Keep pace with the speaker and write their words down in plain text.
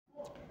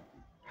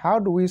How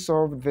do we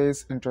solve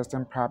this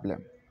interesting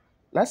problem?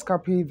 Let's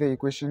copy the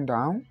equation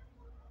down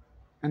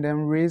and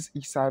then raise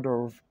each side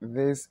of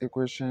this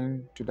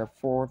equation to the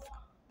fourth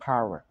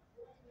power.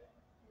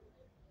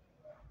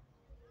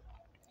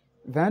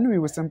 Then we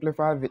will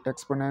simplify the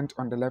exponent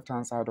on the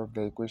left-hand side of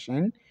the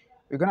equation.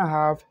 We're going to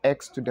have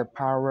x to the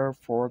power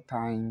 4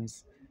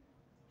 times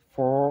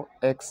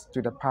 4x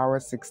to the power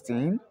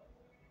 16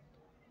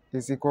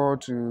 is equal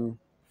to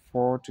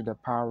 4 to the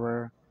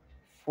power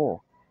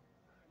 4.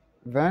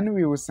 Then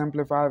we will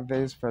simplify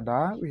this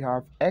further. We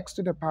have x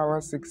to the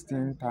power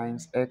 16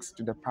 times x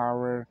to the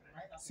power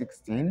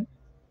 16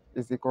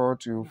 is equal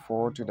to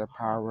 4 to the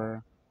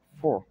power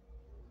 4.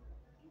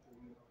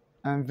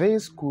 And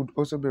this could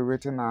also be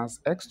written as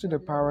x to the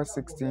power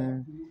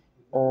 16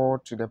 or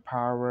to the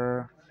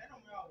power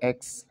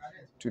x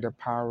to the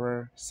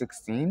power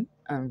 16,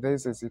 and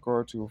this is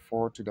equal to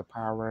 4 to the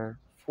power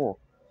 4.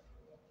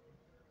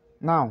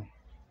 Now,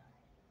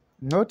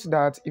 note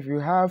that if you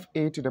have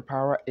a to the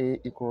power a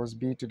equals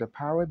b to the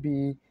power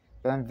b,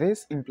 then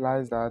this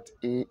implies that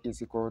a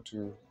is equal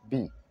to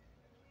b.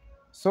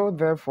 So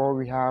therefore,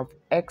 we have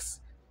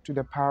x to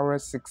the power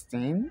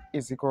 16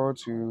 is equal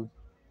to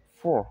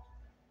 4.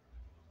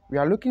 We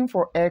are looking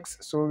for x,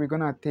 so we're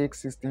going to take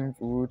 16th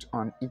root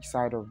on each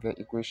side of the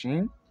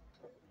equation.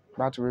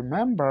 But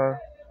remember,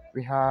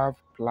 we have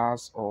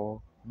plus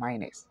or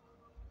minus.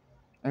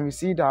 And we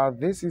see that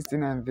this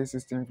 16 and this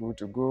 16th root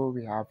to go,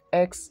 we have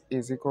x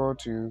is equal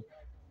to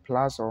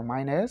plus or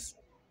minus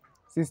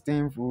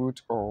 16th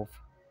root of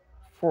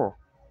 4.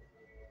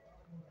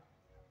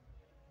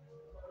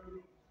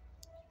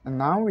 And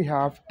now we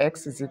have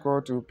x is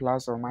equal to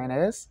plus or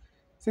minus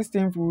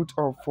 16th root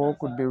of 4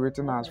 could be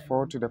written as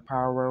 4 to the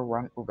power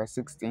 1 over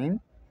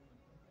 16.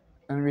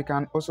 And we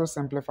can also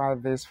simplify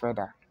this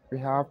further. We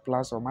have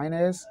plus or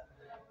minus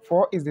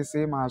 4 is the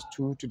same as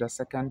 2 to the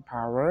second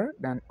power,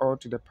 then all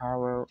to the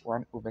power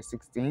 1 over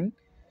 16.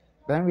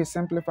 Then we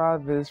simplify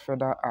this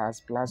further as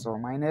plus or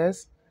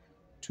minus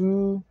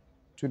 2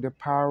 to the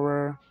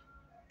power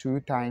 2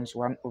 times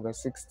 1 over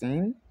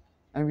 16.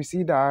 And we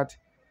see that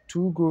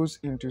 2 goes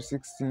into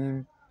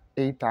 16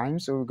 8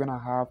 times, so we're going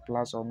to have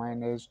plus or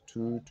minus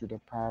 2 to the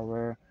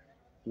power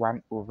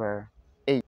 1 over